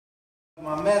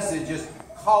My message is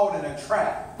caught in a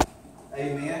trap.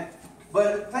 Amen.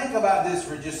 But think about this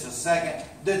for just a second.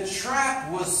 The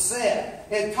trap was set.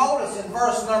 It told us in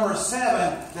verse number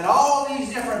 7 that all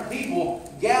these different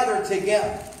people gathered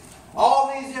together.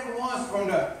 All these different ones from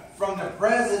the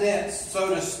presidents,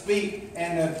 so to speak,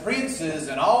 and the princes,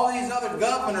 and all these other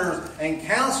governors and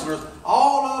counselors,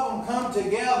 all of them come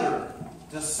together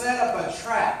to set up a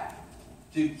trap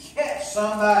to catch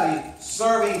somebody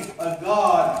serving a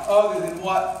God other than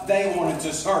what they wanted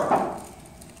to serve.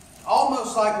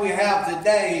 Almost like we have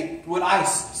today with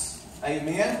ISIS.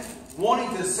 Amen?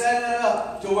 Wanting to set it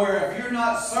up to where if you're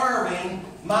not serving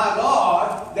my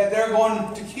God, that they're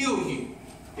going to kill you.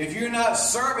 If you're not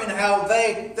serving how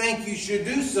they think you should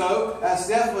do so, as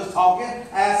Steph was talking,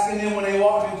 asking them when they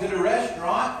walk into the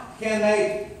restaurant, can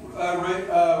they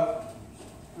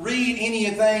read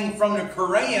anything from the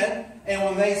Quran? And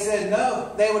when they said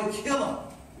no, they would kill them.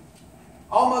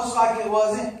 Almost like it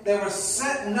wasn't. They were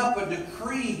setting up a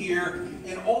decree here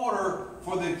in order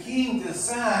for the king to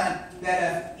sign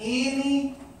that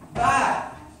if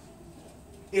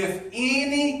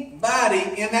anybody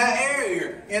in that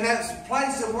area, in that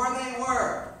place of where they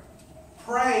were,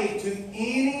 prayed to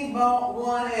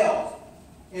anyone else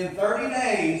in 30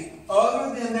 days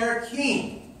other than their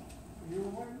king,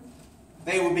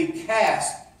 they would be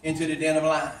cast into the den of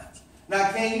lions.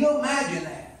 Now, can you imagine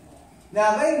that?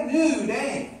 Now, they knew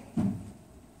Daniel.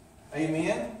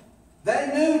 Amen? They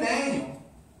knew Daniel.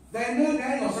 They knew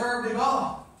Daniel served to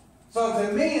God. So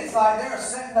to me, it's like they're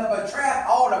setting up a trap,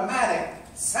 automatic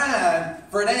sign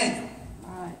for Daniel.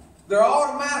 Right. They're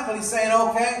automatically saying,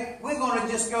 okay, we're going to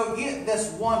just go get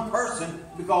this one person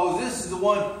because this is the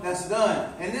one that's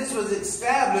done. And this was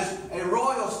established, a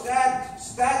royal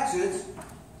statute,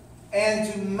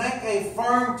 and to make a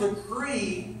firm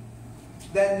decree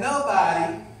that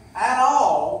nobody at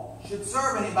all should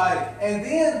serve anybody. And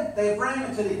then they bring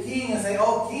it to the king and say,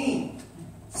 oh, king,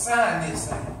 sign this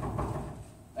thing.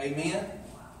 Amen?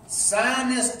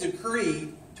 Sign this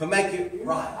decree to make it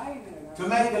right. To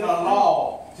make it a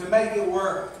law. To make it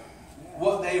work.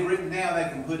 What they've written down they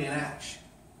can put in action.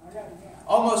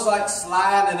 Almost like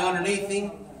sliding underneath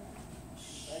him.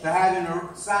 To have him to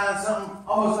sign something.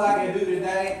 Almost like they do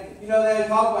today. You know, they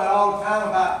talk about all the time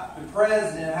about the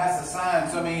president has to sign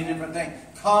so many different things.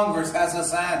 Congress has to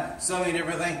sign so many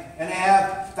different things. And they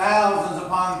have thousands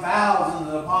upon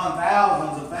thousands upon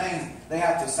thousands of things they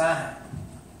have to sign.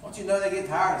 Don't you know they get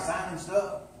tired of signing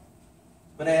stuff?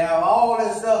 But they have all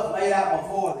this stuff laid out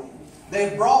before them.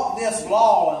 They brought this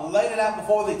law and laid it out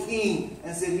before the king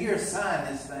and said, here, sign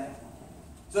this thing.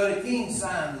 So the king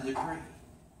signed the decree.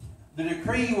 The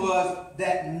decree was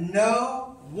that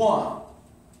no one,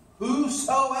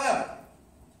 whosoever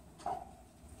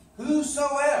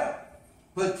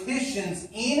petitions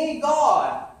any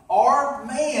god or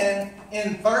man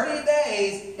in 30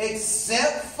 days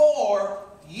except for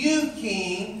you,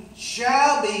 king,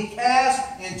 shall be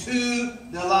cast into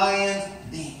the lion's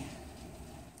den.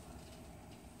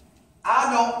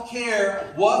 I don't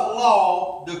care what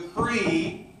law,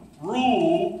 decree,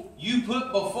 rule you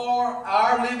put before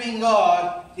our living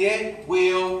God, it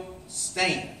will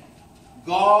stand.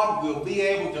 God will be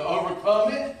able to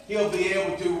overcome it. He'll be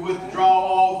able to withdraw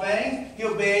all things.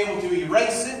 He'll be able to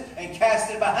erase it and cast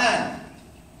it behind him.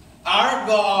 Our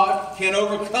God can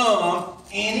overcome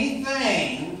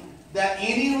anything that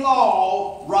any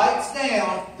law writes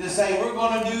down to say we're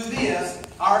going to do this.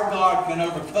 Our God can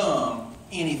overcome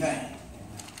anything.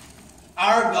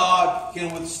 Our God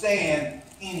can withstand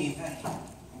anything.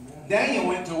 Daniel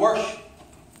went to worship.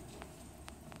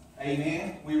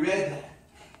 Amen. We read that.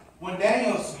 When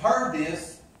Daniel heard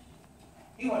this,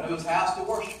 he went to his house to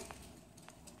worship.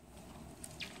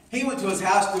 He went to his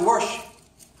house to worship.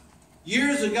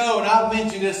 Years ago, and I've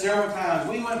mentioned this several times,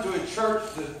 we went to a church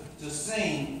to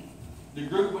sing. The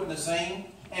group went to sing.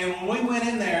 And when we went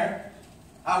in there,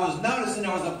 I was noticing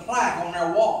there was a plaque on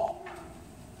their wall.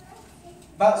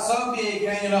 About so big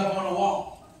hanging up on the wall.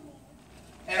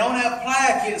 And on that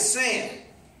plaque it said,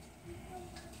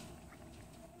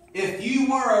 if you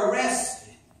were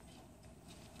arrested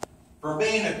for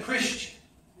being a Christian,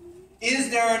 is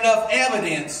there enough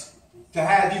evidence to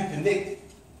have you convicted?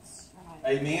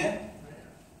 Amen?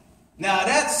 Now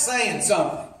that's saying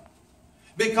something.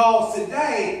 Because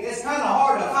today, it's kind of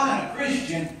hard to find a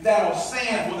Christian that will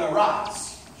stand for their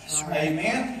rights.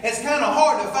 Amen? It's kind of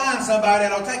hard to find somebody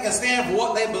that will take a stand for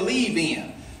what they believe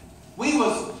in. We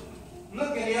was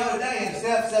looking the other day and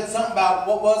Steph said something about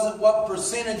what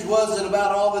percentage was it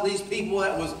about all of these people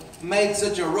that was made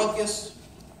such a ruckus?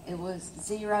 It was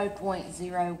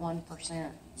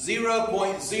 0.01%.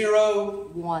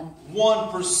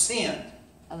 0.01%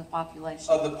 of the population.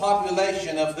 Of the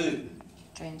population of who?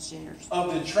 Transgenders.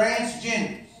 Of the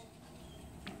transgenders.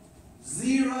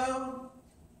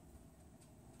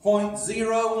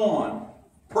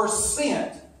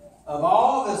 0.01% of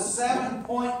all the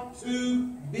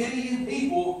 7.2 billion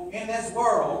people in this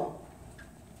world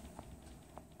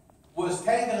was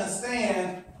taking a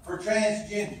stand for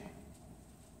transgender.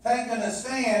 Taking a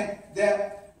stand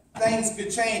that things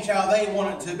could change how they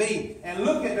want it to be. And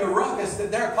look at the ruckus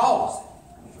that they're causing.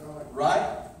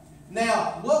 Right?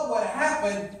 Now, what would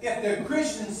happen if the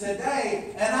Christians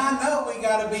today, and I know we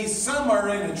got to be somewhere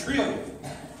in the trillion,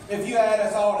 if you add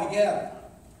us all together.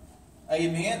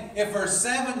 Amen? If there's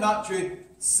 7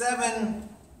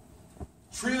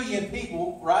 trillion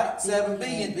people, right? 7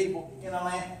 billion people in a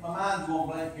land. My mind's going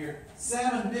blank here.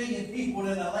 7 billion people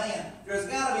in a land. There's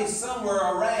got to be somewhere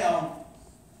around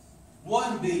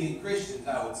 1 billion Christians,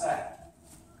 I would say.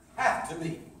 Have to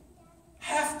be.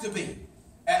 Have to be.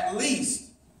 At least,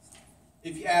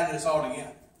 if you added us all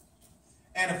together.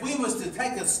 And if we was to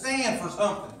take a stand for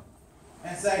something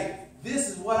and say, this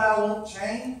is what I want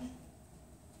changed,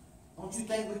 don't you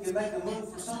think we could make a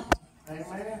move for something?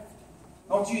 Amen.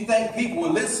 Don't you think people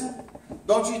would listen?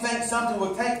 Don't you think something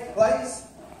would take place?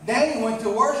 Daniel went to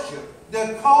worship.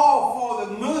 The call for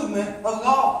the movement of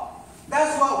God.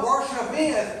 That's what worship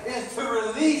is to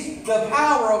release the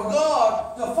power of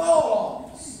God to fall on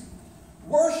us.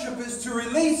 Worship is to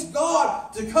release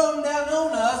God to come down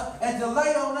on us and to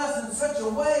lay on us in such a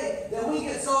way that we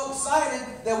get so excited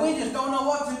that we just don't know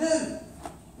what to do.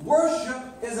 Worship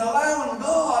is allowing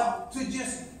God to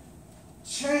just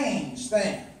change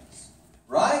things.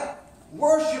 Right?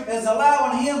 Worship is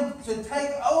allowing Him to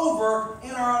take over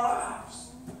in our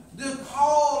lives. The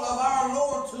call of our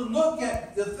Lord to look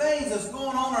at the things that's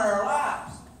going on in our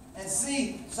lives and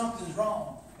see something's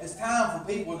wrong. It's time for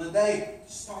people today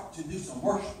to start to do some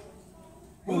worship.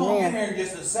 We're going to get here in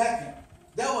just a second.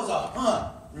 There was a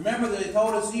hunt. Remember that they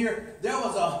told us here? There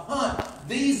was a hunt.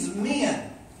 These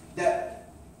men that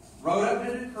wrote up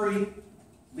the decree,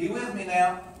 be with me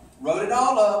now, wrote it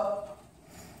all up,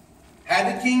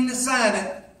 had the king to sign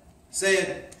it,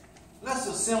 said, let's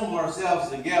assemble ourselves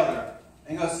together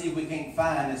and go see if we can't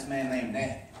find this man named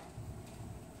Daniel.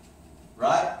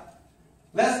 Right?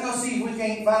 Let's go see if we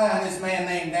can't find this man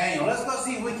named Daniel. Let's go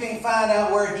see if we can't find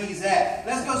out where he's at.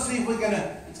 Let's go see if we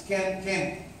can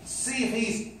see if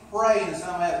he's praying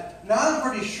somewhere. Now, I'm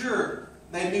pretty sure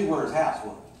they knew where his house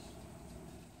was.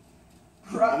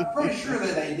 I'm pretty sure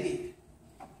that they did.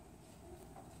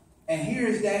 And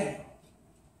here's Daniel.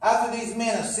 After these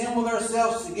men assembled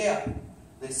themselves together,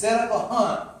 they set up a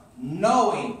hunt,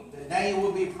 knowing that Daniel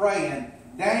would be praying.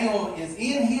 Daniel is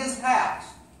in his house.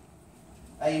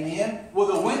 Amen. With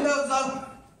the windows open,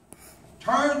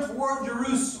 turned toward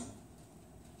Jerusalem.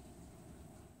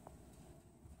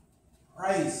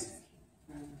 Praise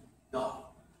God.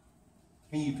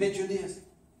 Can you picture this?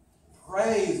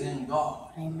 Praising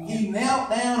God. Amen. He knelt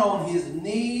down on his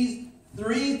knees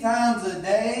 3 times a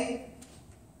day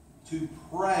to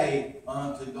pray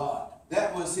unto God.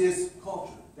 That was his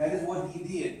culture. That is what he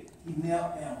did. He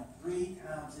knelt down 3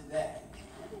 times a day.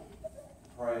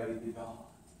 Pray to God.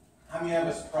 How many of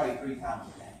us pray 3 times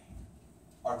a day?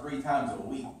 Or 3 times a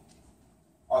week?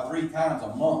 Or 3 times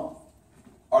a month?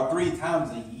 Or 3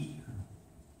 times a year?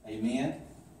 Amen?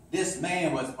 This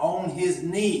man was on his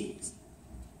knees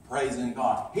praising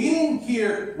God. He didn't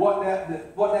care what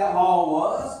that law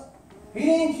was. He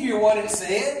didn't care what it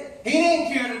said. He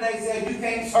didn't care that they said you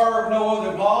can't serve no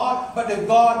other God but the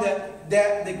God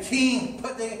that the king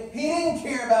put there. He didn't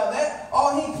care about that.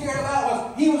 All he cared about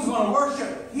was he was going to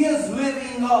worship his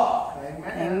living God.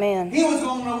 Amen. He was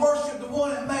going to worship the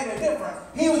one that made a difference.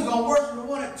 He was going to worship the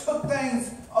one that took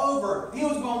things over. He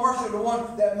was going to worship the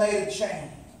one that made a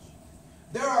change.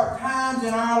 There are times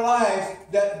in our lives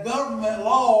that government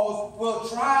laws will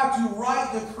try to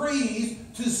write decrees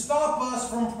to stop us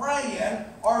from praying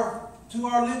or to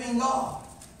our living God,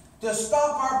 to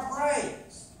stop our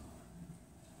praise.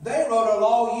 They wrote a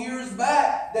law years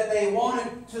back that they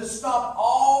wanted to stop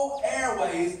all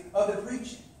airways of the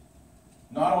preaching.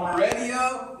 Not on the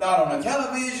radio, not on the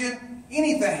television,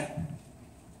 anything.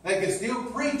 They could still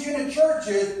preach in the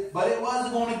churches, but it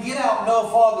wasn't going to get out no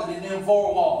farther than them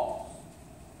 4 walls.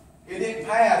 It didn't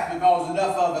pass because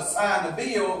enough of us signed the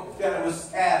bill that it was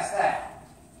cast out.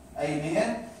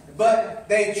 Amen? But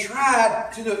they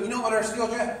tried to do it. You know what they're still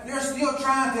trying? They're still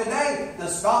trying today to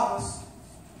stop us.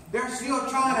 They're still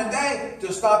trying today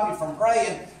to stop you from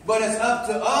praying. But it's up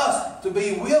to us to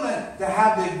be willing to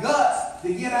have the guts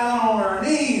to get down on our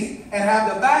knees and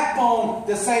have the backbone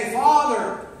to say,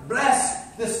 Father,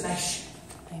 bless this nation.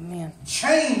 Amen.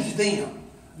 Change them.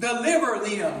 deliver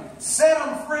them, set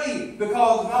them free,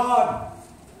 because God,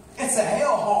 it's a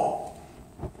hellhole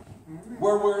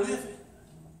where we're living.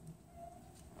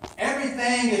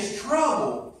 Everything is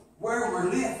trouble where we're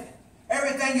living.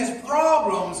 Everything is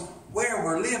problems where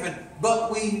we're living.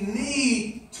 But we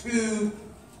need to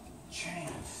change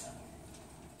something.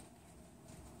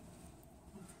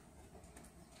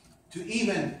 To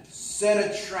even set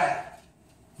a trap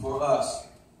for us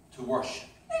to worship.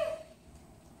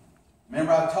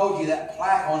 Remember, I told you that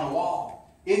plaque on the wall.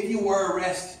 If you were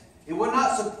arrested, it would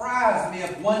not surprise me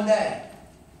if one day,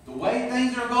 the way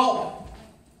things are going,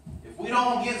 if we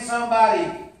don't get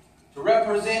somebody to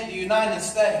represent the United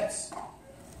States,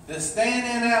 to stand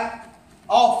in that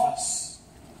office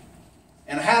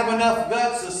and have enough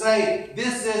guts to say,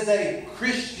 this is a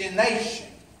Christian nation.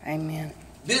 Amen.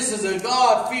 This is a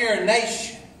God-fearing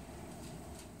nation.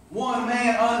 One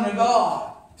man under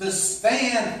God, to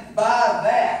stand by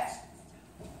that,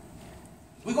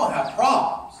 we're going to have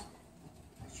problems.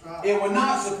 That's right. It would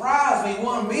not surprise me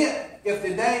one bit if the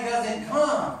day doesn't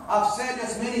come. I've said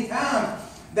this many times,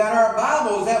 that our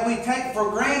Bibles that we take for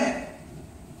granted,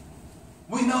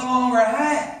 we no longer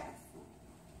have.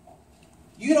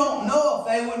 You don't know if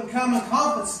they wouldn't come and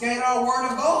confiscate our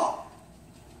Word of God.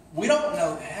 We don't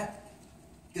know that.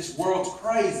 This world's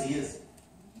crazy, isn't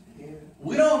it?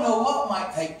 We don't know what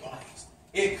might take place.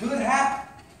 It could happen.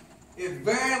 It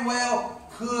very well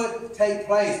could take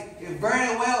place. It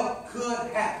very well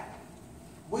could happen.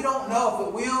 We don't know if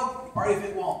it will or if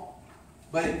it won't.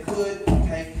 But it could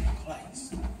take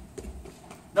place.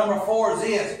 Number 4 is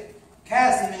this.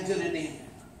 Cast him into the den.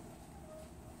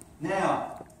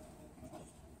 Now,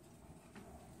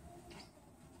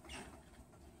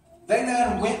 they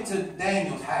done went to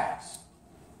Daniel's house.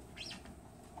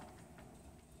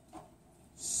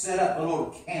 Set up a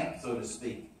little camp, so to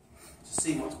speak, to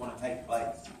see what's going to take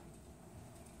place.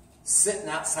 Sitting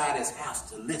outside his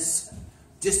house to listen.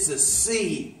 Just to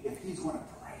see if he's going to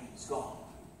praise God.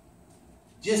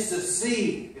 Just to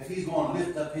see if he's going to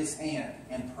lift up his hand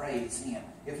and praise him.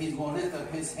 If he's going to lift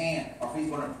up his hand or if he's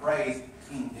going to praise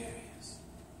King Darius.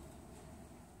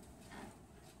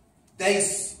 They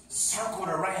circled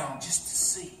around just to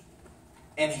see.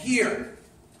 And hear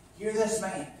this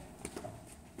man.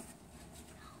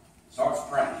 Starts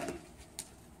praying.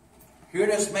 Hear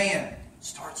this man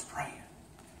starts praying.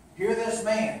 Hear this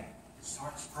man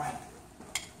starts praying.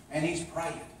 And he's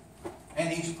praying. And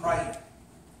he's praying.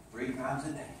 3 times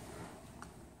a day.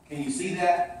 Can you see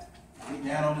that? Getting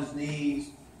down on his knees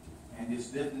and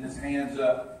just lifting his hands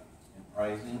up and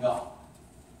praising God.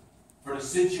 For the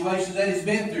situations that he's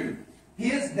been through.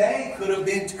 His day could have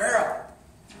been terrible.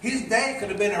 His day could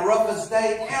have been the roughest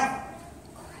day ever.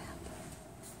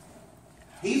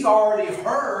 He's already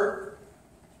heard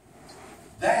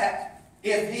that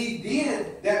if he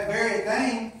did that very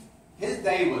thing, his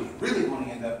day was really going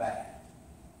to end up bad.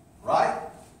 Right?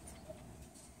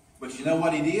 But you know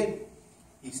what he did?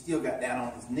 He still got down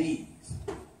on his knees,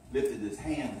 lifted his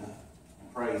hand up,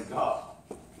 and praised God.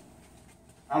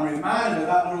 I'm reminded of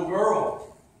that little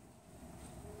girl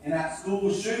in that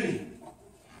school shooting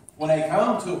when they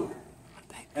come to her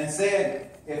and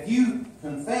said, if you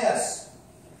confess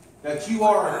that you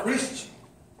are a Christian,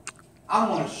 I'm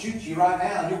going to shoot you right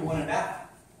now and you're going to die.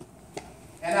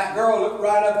 And that girl looked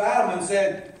right up at him and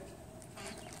said,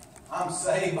 I'm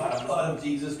saved by the blood of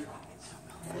Jesus Christ.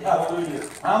 Hallelujah.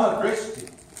 I'm a Christian.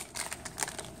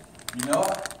 You know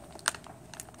what?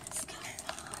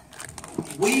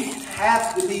 We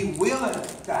have to be willing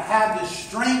to have the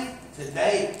strength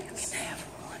today.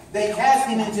 They cast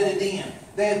him into the den.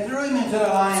 They threw him into the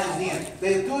lion's den.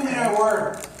 They threw him in their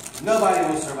word.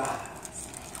 Nobody will survive.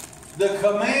 The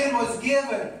command was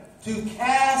given to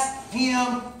cast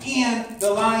him in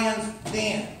the lion's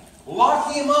den.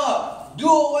 Lock him up. Do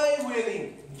away with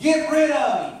him. Get rid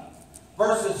of him.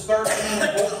 Verses 13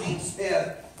 and 14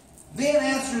 says, Then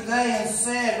answered they and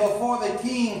said before the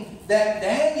king that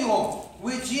Daniel,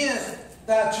 which is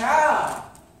the child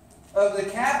of the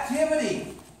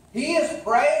captivity, he is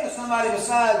praying to somebody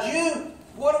besides you.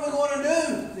 What are we going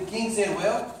to do? The king said,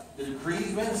 well, the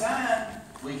decree's been signed.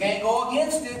 We can't go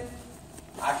against it.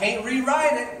 I can't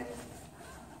rewrite it.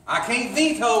 I can't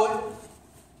veto it.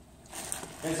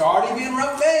 It's already been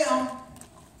wrote down.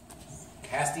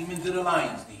 Cast him into the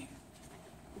lion's den.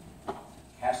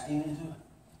 Cast him into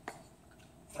it.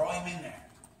 Throw him in there.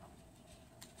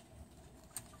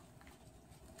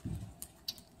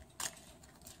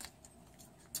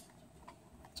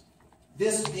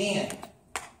 This den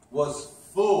was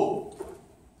full.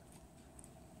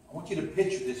 I want you to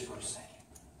picture this for a second.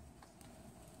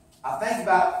 I think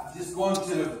about just going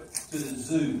to the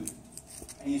zoo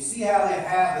And you see how they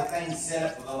have the things set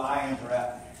up where the lions are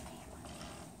out there.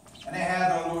 And they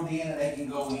have their little den and they can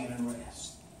go in and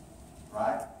rest.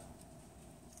 Right?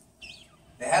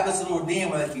 They have this little den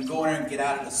where they can go in there and get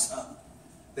out of the sun.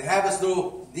 They have this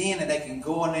little den and they can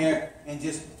go in there and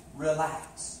just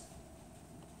relax.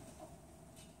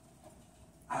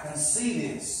 I can see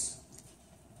this.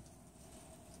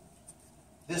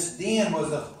 This den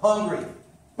was of hungry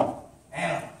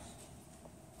animals.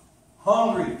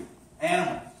 Hungry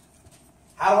animals.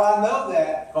 How do I know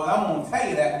that? Because I'm going to tell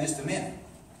you that in just a minute.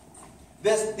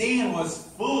 This den was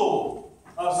full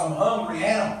of some hungry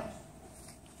animals.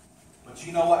 But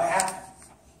you know what happened?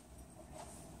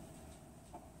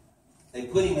 They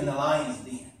put him in the lion's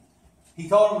den. He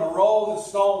told them to roll the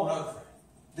stone over.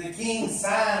 The king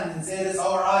signed and said, it's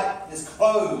all right. It's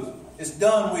closed. It's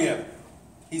done with.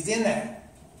 He's in there.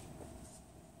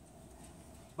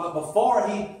 But before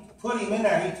he put him in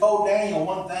there, he told Daniel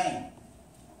one thing.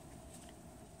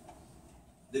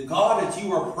 The God that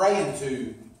you are praying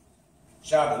to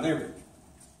shall deliver you.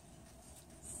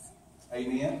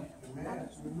 Amen? Amen.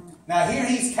 Now here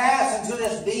he's cast into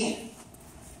this den.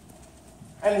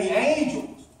 And the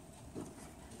angels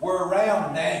were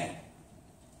around Daniel.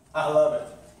 I love it.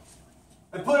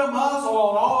 They put a muzzle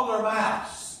on all their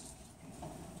mouths.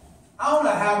 I don't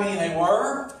know how many they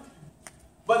were,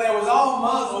 but they was all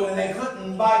muzzled and they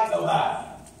couldn't bite nobody.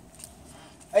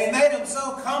 They made them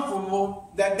so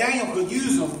comfortable that Daniel could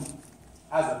use them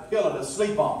as a pillow to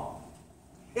sleep on.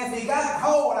 If he got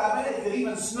cold, I bet he could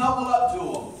even snuggle up to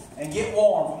them and get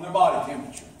warm from their body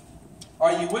temperature.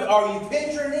 Are you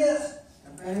picturing this?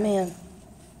 Amen.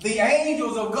 The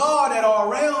angels of God that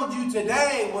are around you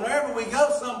today, whenever we go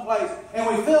someplace and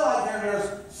we feel like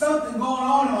there's something going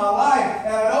on in my life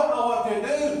and I don't know what to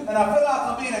do and I feel like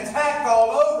I'm being attacked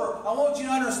all over, I want you to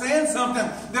understand something.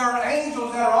 There are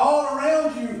angels that are all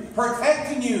around you,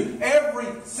 protecting you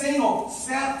every single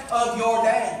step of your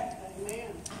day.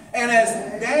 And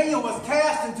as Daniel was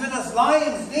cast into this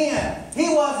lion's den,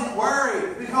 he wasn't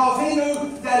worried because he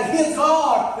knew that his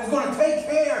God is going to take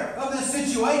care of this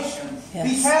situation. Yes.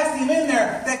 He cast him in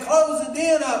there. They closed the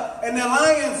den up and the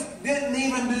lions didn't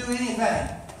even do anything.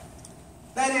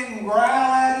 They didn't growl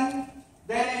at him.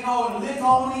 They didn't go and lick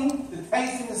on him to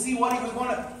taste him to see what he was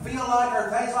going to feel like or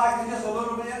taste like just a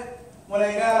little bit. When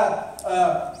they got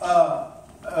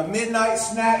a midnight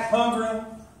snack hungry.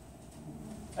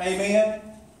 Amen.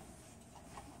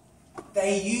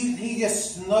 He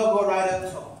just snuggled right up to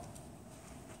them.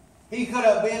 He could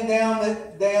have been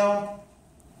down.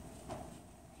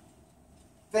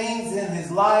 Things in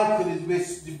his life could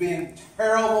have been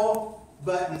terrible,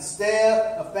 but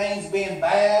instead of things being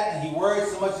bad and he worried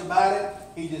so much about it,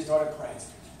 he just started praising.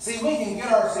 See, we can get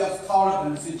ourselves caught up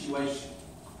in a situation.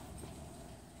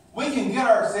 We can get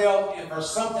ourselves, if there's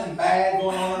something bad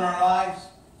going on in our lives,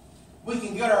 we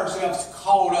can get ourselves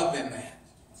caught up in that.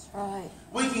 That's right.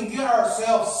 We can get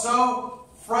ourselves so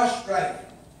frustrated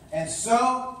and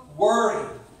so worried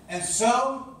and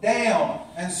so down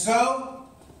and so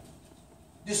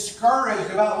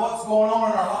discouraged about what's going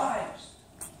on in our lives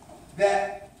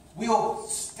that we'll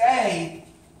stay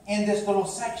in this little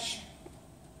section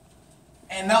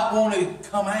and not want to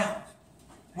come out.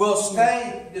 We'll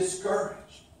stay discouraged.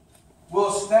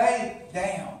 We'll stay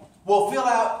down. We'll feel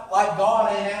out like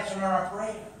God ain't answering our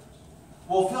prayers.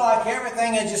 We'll feel like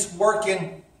everything is just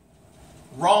working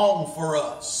wrong for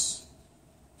us.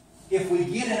 If we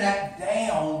get in that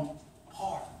down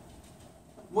part.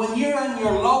 When you're in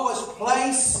your lowest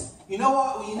place, you know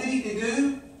what you need to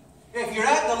do? If you're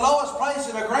at the lowest place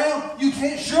of the ground, you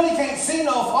surely can't see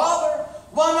no farther.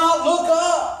 Why not look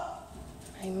up?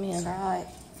 Amen. That's right.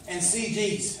 And see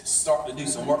Jesus starting to do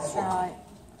some work for you. Right.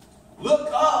 Look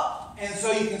up, and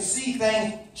so you can see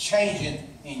things changing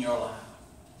in your life.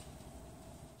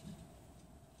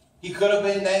 He could have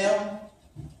been down.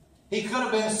 He could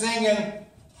have been singing,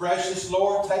 "Precious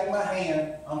Lord, take my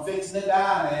hand. I'm fixing to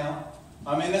die now.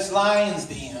 I'm in this lion's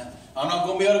den. I'm not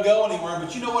going to be able to go anywhere."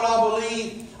 But you know what I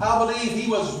believe? I believe he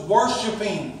was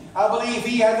worshiping. I believe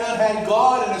he had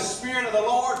God and the Spirit of the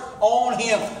Lord on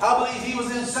him. I believe he was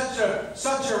in such a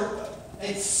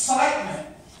excitement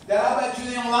that I bet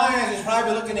you them lions is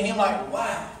probably looking at him like,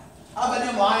 wow. I bet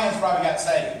them lions probably got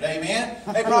saved. Amen?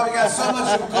 They probably got so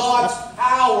much of God's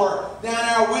power down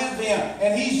there with them.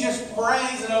 And he's just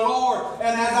praising the Lord.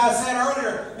 And as I said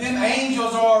earlier, them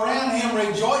angels are around him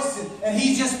rejoicing. And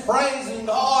he's just praising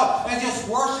God and just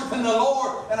worshiping the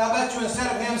Lord. And I bet you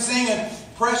instead of him singing,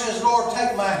 "Precious Lord,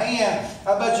 take my hand,"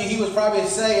 I bet you he was probably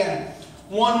saying,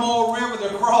 "One more river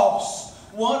to cross.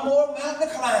 One more mountain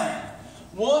to climb.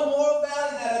 One more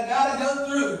valley that I got to go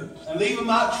through and leaving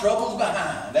my troubles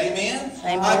behind. Amen?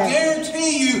 Amen. I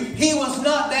guarantee you, he was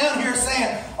not down here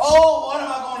saying, oh, what am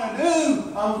I going to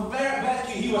do? I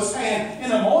bet you he was saying, in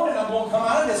the morning I'm going to come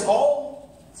out of this hole.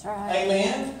 That's right.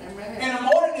 Amen? In the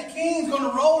morning the king's going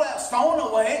to roll that stone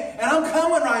away and I'm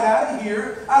coming right out of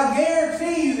here. I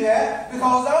guarantee you that,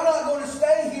 because I'm not going to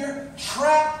stay here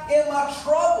trapped in my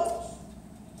troubles.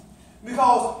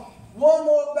 Because one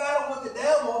more battle with the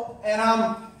devil and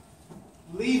I'm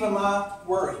leaving my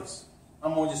worries.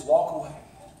 I'm going to just walk away.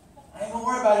 I ain't going to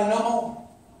worry about him no more.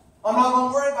 I'm not going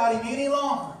to worry about him any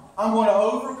longer. I'm going to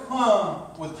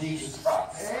overcome with Jesus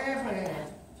Christ. Amen.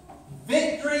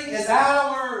 Victory is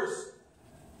ours,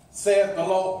 saith the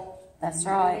Lord. That's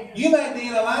right. You may be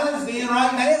in a lion's den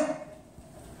right now.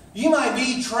 You might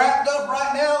be trapped up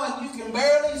right now and you can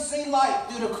barely see light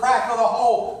through the crack of the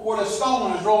hole where the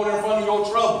stone is rolled in front of your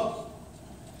troubles.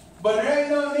 But there ain't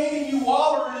no need in you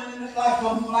wallowing in it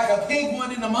like a pig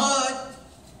would in the mud.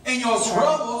 And your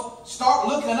troubles, start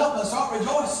looking up and start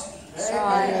rejoicing. That's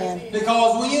right.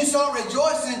 Because when you start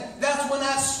rejoicing, that's when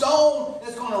that stone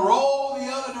is going to roll the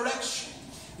other direction.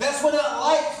 That's when that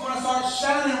light's going to start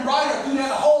shining brighter through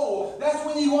that hole. That's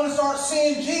when you're going to start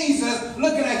seeing Jesus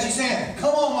looking at you saying,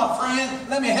 come on, my friend,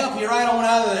 let me help you right on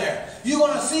out of there. You're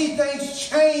going to see things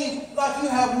change like you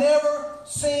have never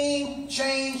seen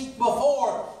change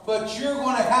before. But you're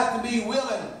going to have to be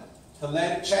willing to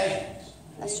let it change.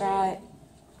 That's right.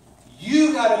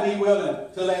 You got to be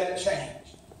willing to let it change.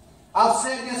 I've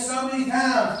said this so many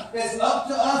times. It's up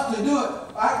to us to do it.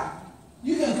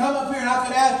 You can come up here and I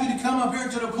could ask you to come up here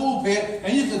to the pulpit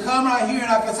and you can come right here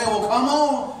and I can say, well, come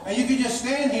on. And you can just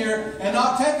stand here and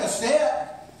not take a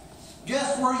step.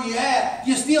 Guess where you at?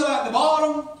 You're still at the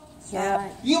bottom. Yeah.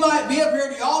 You might be up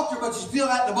here at the altar, but you're still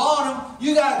at the bottom.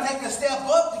 You got to take a step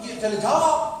up to get to the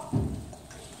top.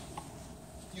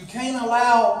 You can't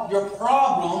allow your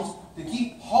problems to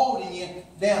keep holding you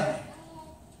down there.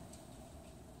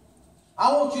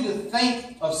 I want you to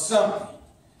think of something.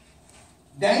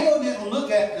 Daniel didn't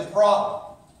look at the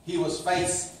problem he was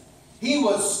facing. He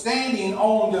was standing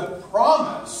on the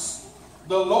promise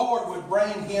the Lord would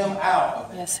bring him out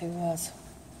of it. Yes, he was.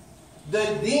 The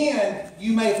den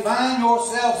you may find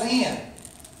yourselves in,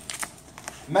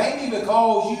 maybe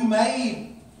because you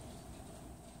made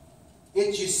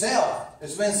it yourself.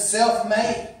 It's been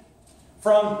self-made.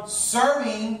 From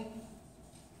serving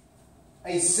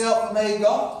a self-made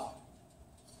God,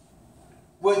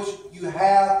 which you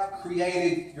have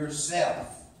created yourself.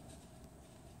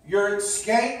 Your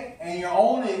escape and your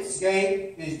only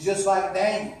escape is just like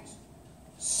Daniel's,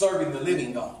 serving the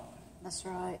living God. That's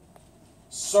right.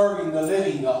 Serving the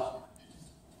living God.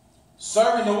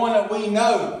 Serving the one that we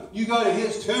know. You go to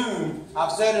his tomb,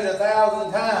 I've said it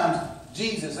 1,000 times,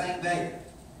 Jesus ain't there.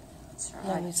 That's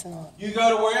right. No, he's not. You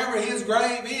go to wherever his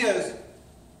grave is,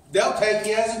 they'll take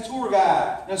you as a tour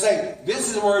guide and say,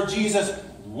 this is where Jesus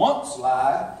once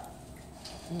lied.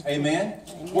 Amen.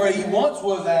 Amen. Where he once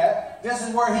was at. This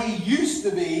is where he used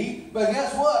to be. But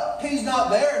guess what? He's not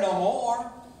there no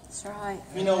more. That's right.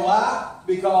 You know why?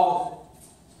 Because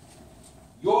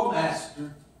your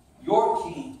master, your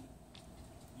king,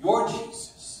 your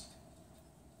Jesus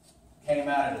came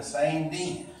out of the same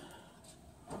den.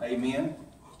 Amen.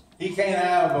 He came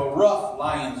out of a rough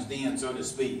lion's den, so to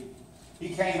speak. He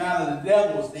came out of the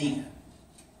devil's den.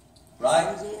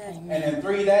 Right? And in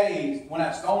 3 days, when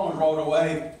that stone was rolled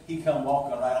away, he come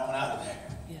walking right on out of there.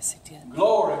 Yes, he did.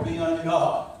 Glory be unto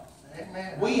God.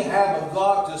 Amen. We have a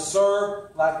God to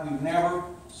serve like we've never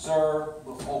served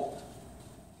before.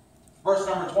 Verse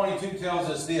number 22 tells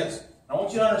us this. I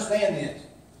want you to understand this.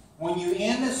 When you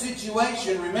end a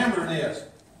situation, remember this.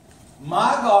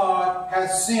 My God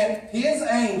has sent his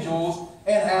angels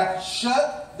and hath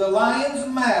shut the lions'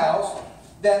 mouths,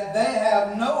 that they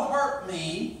have no hurt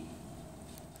me.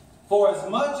 For as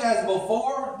much as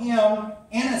before him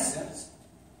innocence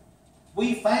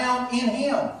we found in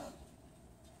him,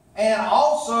 and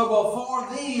also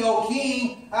before thee, O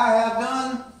king, I have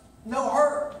done no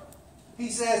hurt. He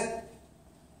says,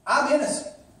 I'm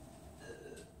innocent.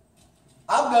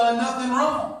 I've done nothing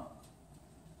wrong.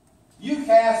 You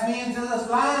cast me into this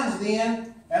lion's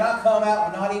den, and I come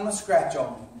out with not even a scratch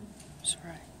on me. That's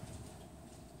right.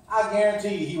 I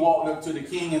guarantee you he walked up to the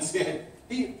king and said,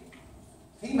 he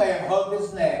may have hugged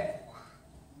his neck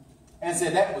and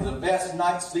said, that was the best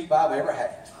night's sleep I've ever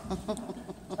had.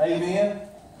 Amen.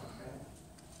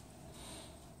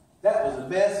 That was the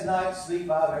best night's sleep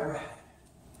I've ever had.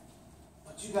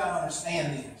 But you got to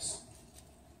understand this.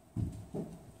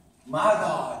 My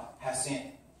God has sent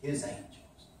his angels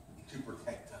to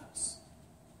protect us.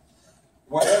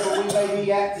 Wherever where we may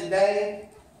be at today,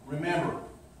 remember,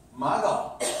 my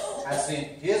God has sent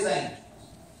His angels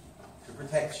to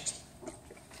protect you.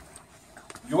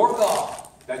 Your God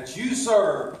that you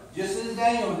serve, just as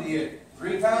Daniel did,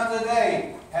 3 times a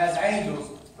day, has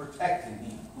angels protecting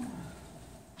him.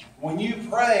 When you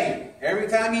pray, every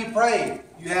time you pray,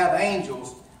 you have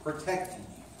angels protecting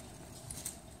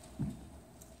you.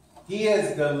 He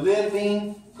is the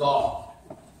living God.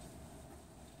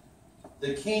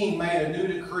 The king made a new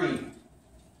decree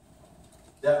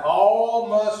that all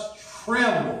must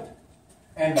tremble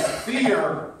and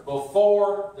fear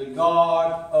before the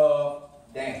God of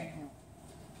Daniel.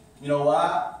 You know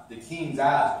why? The king's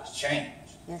eyes was changed.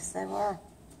 Yes, they were.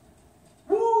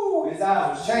 Woo! His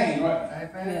eyes was changed, weren't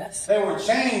they? Yes. They were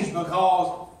changed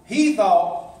because he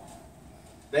thought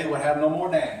they would have no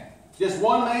more Daniel. Just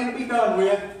one man to be done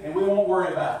with, and we won't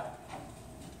worry about it.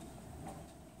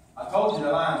 I told you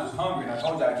the lions was hungry, and I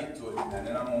told you I'd get to it, and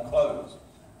then I'm going to close.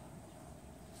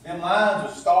 Them lions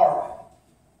were starving.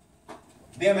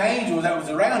 Them angels that was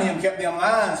around him kept them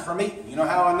lions from eating. You know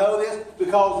how I know this?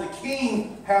 Because the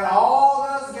king had all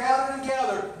those gathered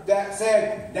together that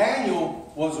said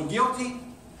Daniel was guilty.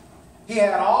 He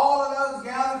had all of those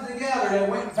gathered together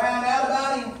and went and found out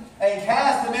about him and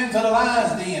cast them into the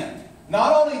lion's den.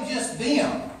 Not only just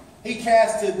them, he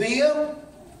casted them,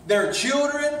 their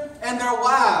children, and their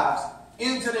wives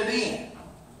into the den.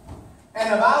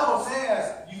 And the Bible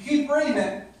says, you keep reading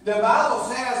it, the Bible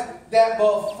says that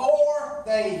before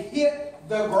they hit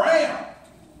the ground,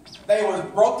 they was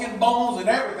broken bones and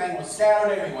everything was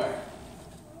scattered everywhere.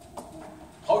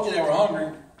 Told you they were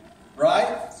hungry, right?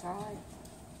 That's right.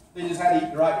 They just had to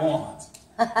eat the right ones.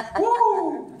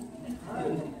 Woo!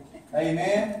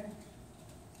 Amen.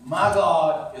 My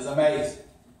God is amazing.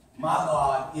 My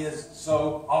God is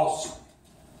so awesome.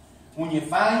 When you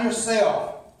find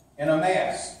yourself in a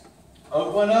mess,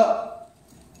 open up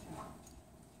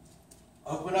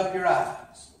your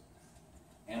eyes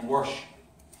and worship,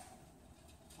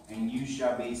 and you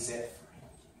shall be set free.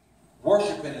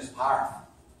 Worshiping is powerful.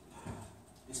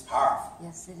 It's powerful.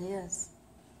 Yes, it is.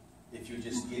 If you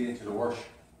just get into the worship.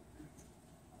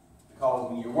 Because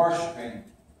when you're worshiping,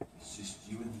 it's just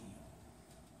you and Him.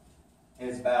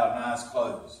 Heads bowed and eyes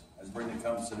closed as Brenda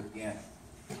comes to the piano.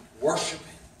 Worshiping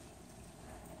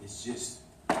is just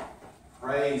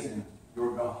praising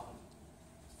your God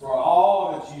for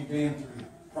all that you've been through,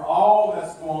 for all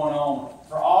that's going on,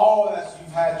 for all that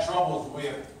you've had troubles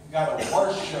with. You've got to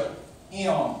worship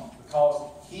Him because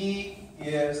He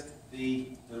is the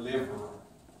deliverer.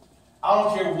 I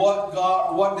don't care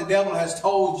what the devil has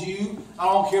told you. I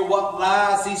don't care what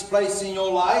lies he's placed in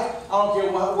your life. I don't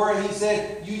care where he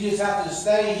said, you just have to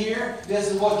stay here. This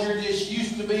is what you're just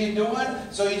used to be doing.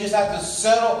 So you just have to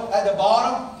settle at the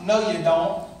bottom. No, you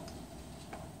don't.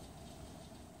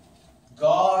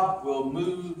 God will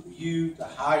move you to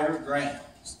higher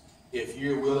grounds if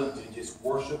you're willing to just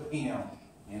worship Him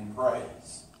in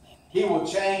praise. He will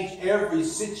change every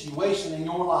situation in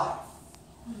your life.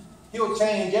 He'll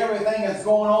change everything that's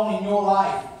going on in your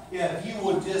life if you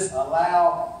would just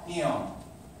allow Him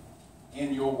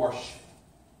in your worship.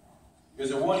 Is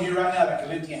there one here right now that can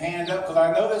lift your hand up? Because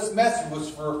I know this message was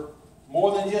for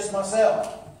more than just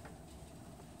myself.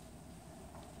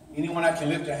 Anyone that can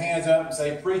lift their hands up and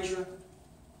say, preacher,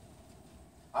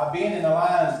 I've been in the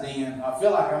lion's den. I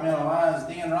feel like I'm in a lion's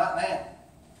den right now.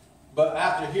 But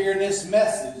after hearing this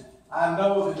message, I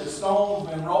know that the stone's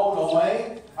been rolled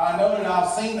away. I know that I've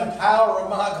seen the power of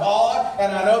my God.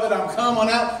 And I know that I'm coming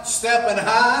out stepping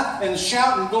high and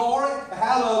shouting glory,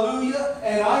 hallelujah.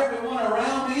 And everyone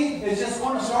around me is just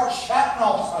going to start shouting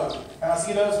also. And I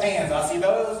see those hands. I see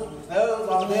those,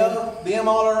 them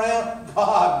all around.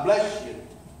 God bless you.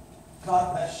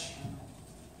 God bless you.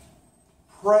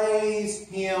 Praise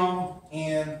Him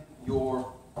in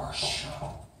your worship.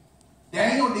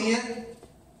 Daniel did.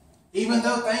 Even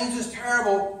though things is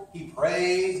terrible, he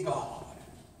praised God.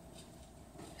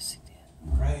 Yes, he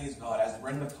did. Praise God as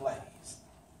Brenda plays.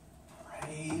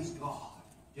 Praise God.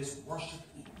 Just worship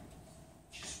Him.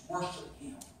 Just worship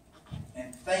Him.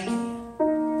 And thank Him.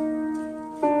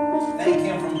 Thank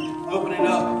Him for opening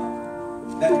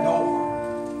up that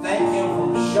door. Thank Him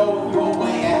for showing your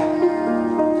way out.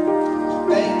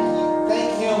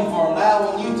 Thank Him for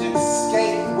allowing you to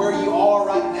escape where you are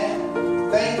right now.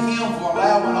 Thank Him for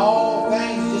allowing all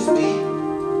things to just be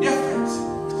different.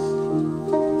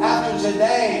 After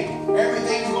today,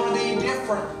 everything's going to be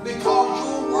different because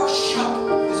your worship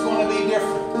is going to be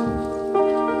different.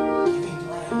 Give Him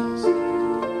praise.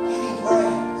 Give Him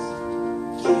praise.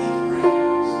 Give Him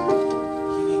praise.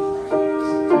 Give Him praise.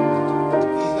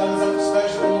 He's done something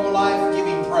special in your life. Give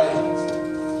Him praise.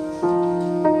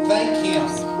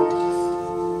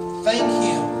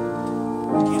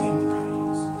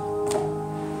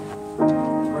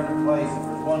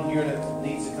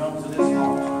 come to this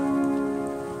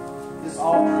altar. This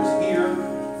altar is here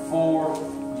for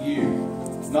you.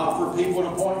 Not for people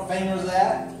to point fingers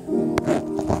at.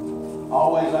 I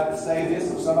always like to say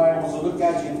this: if somebody wants to look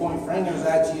at you and point fingers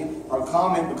at you or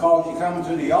comment because you come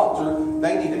to the altar,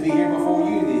 they need to be here before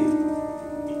you did.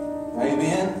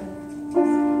 Amen.